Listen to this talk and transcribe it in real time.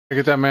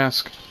Get that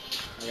mask.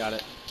 I got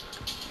it.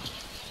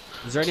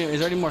 Is there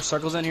any more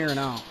circles in here or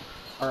no?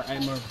 Or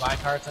any more buy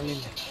carts? I mean,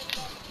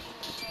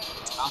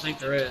 I don't think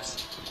there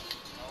is.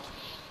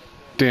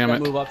 Damn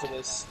it. Move up to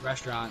this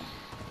restaurant.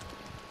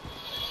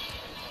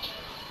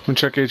 And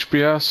check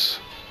HBS.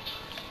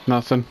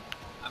 Nothing.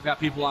 I've got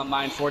people on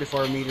mine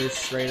 44 meters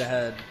straight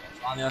ahead.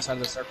 On the other side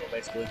of the circle,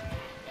 basically.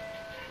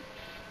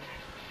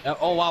 Yep.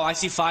 Oh, wow. I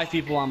see 5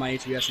 people on my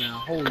HBS now.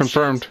 Holy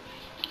Confirmed.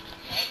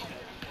 Shit.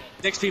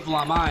 6 people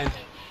on mine.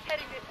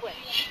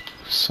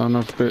 Son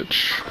of a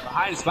bitch.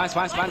 Behind us,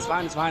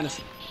 behind us.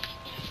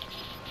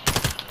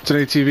 It's an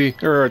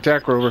ATV, or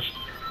attack rover.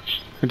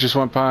 It just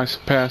went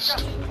past.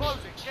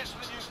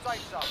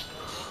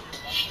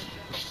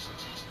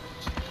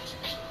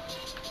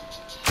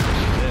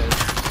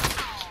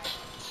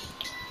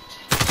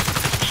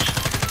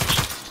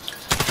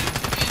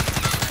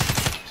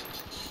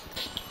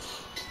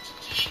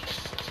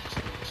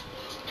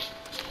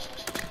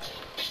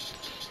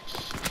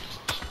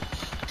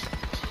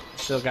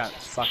 Still got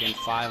fucking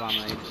 5 on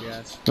my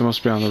HPS. They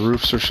must be on the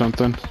roofs or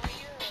something.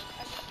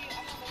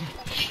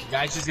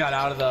 Guys just got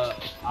out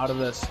of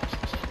this.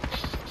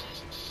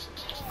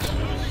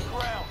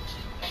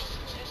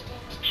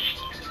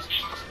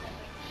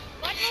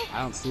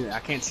 I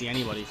can't see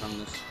anybody from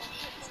this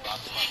spot.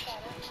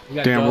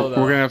 Damn, we're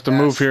gonna have to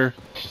move here.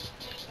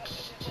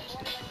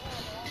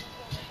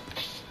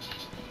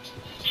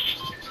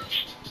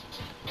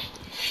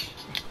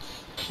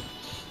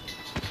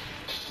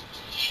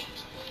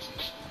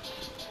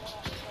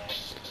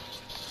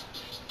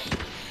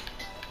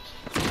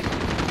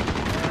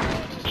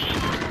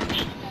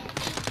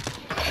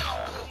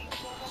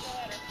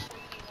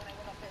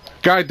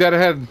 Guy dead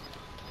ahead.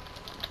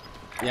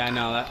 Yeah, I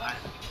know that.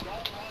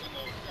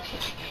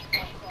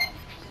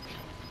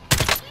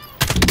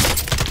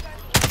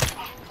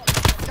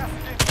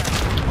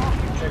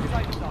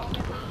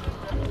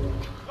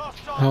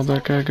 How'd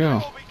that guy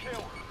go?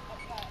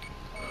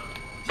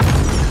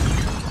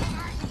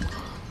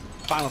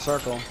 Final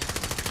circle.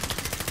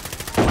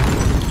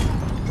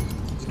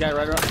 This guy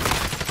right around.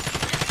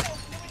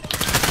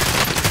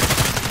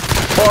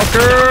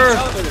 Fucker!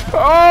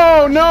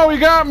 Oh no, he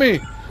got me!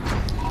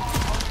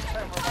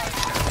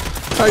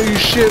 Are you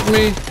shitting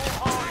me?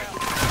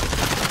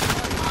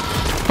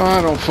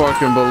 I don't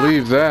fucking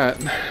believe that.